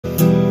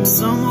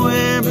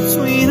somewhere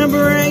between a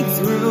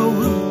breakthrough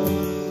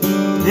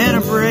and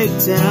a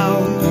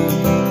breakdown.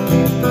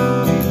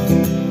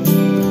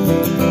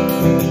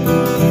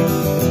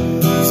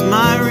 Is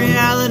my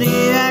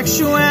reality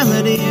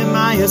actuality? Am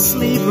I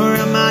asleep or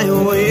am I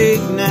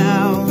awake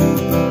now?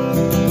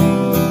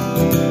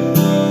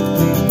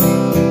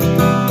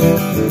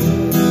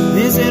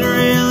 Is it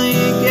really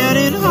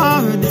getting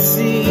hard to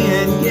see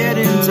and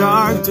getting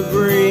dark to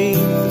breathe?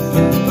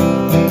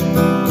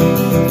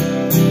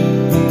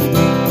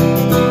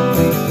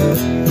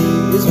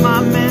 Is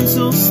my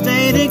mental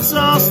state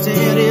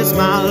exhausted? Is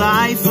my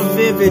life a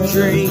vivid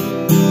dream?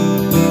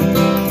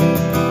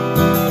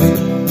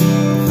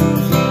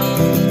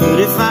 But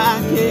if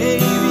I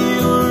gave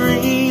you a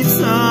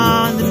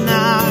reason to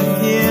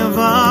not give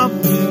up,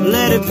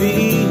 let it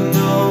be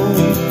known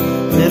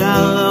that I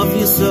love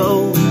you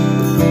so.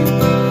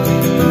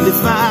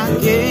 If I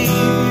gave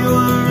you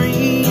a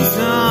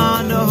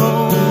reason to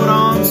hold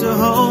on to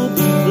hope,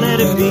 let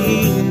it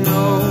be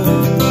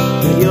known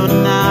that you're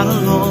not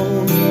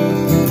alone.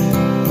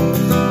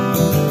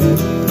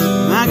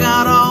 I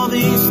got all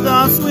these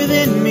thoughts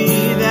within me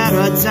that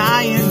are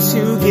dying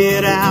to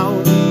get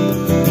out.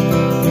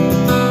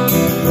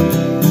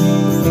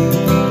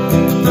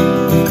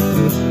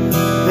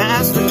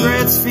 Past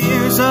regrets,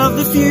 fears of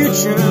the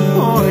future,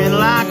 pouring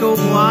like a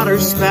water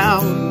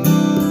spout.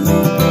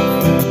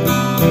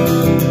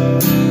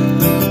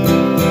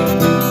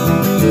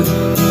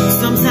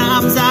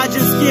 Sometimes I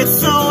just get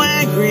so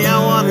angry, I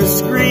wanna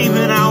scream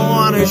and I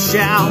wanna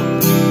shout.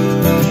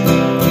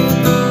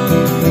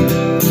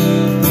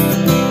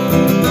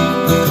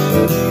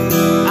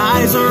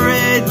 Eyes are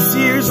red,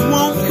 tears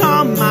won't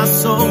come, my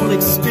soul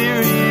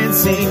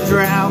experiencing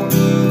drought.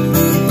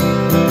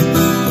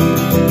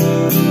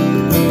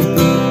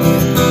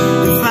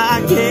 If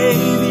I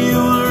gave you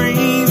a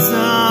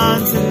reason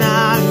to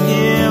not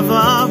give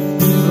up,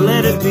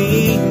 let it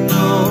be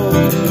known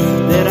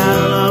that I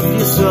love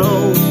you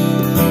so.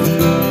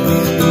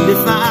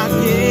 If I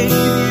gave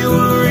you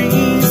a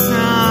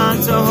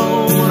reason to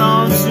hold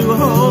on to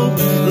hope,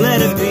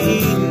 let it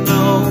be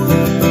known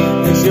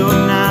that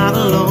you're not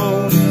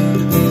alone.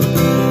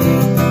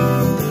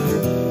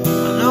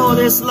 I know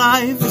this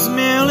life is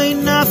merely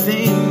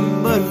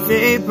nothing but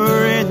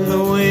vapor in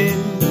the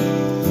wind.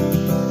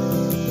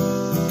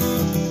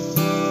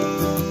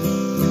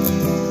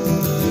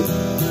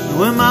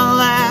 When my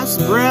last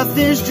breath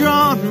is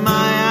drawn,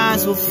 my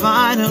eyes will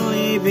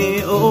finally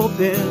be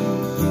open.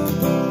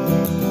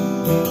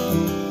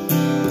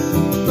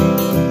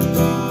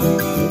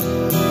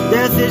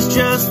 Death is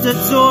just a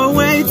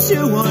doorway to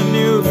a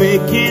new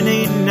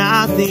beginning,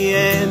 not the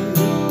end.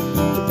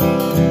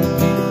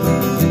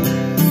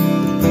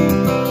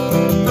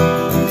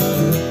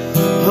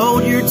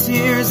 Hold your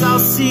tears, I'll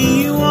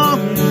see you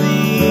on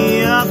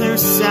the other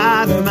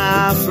side,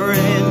 my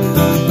friend.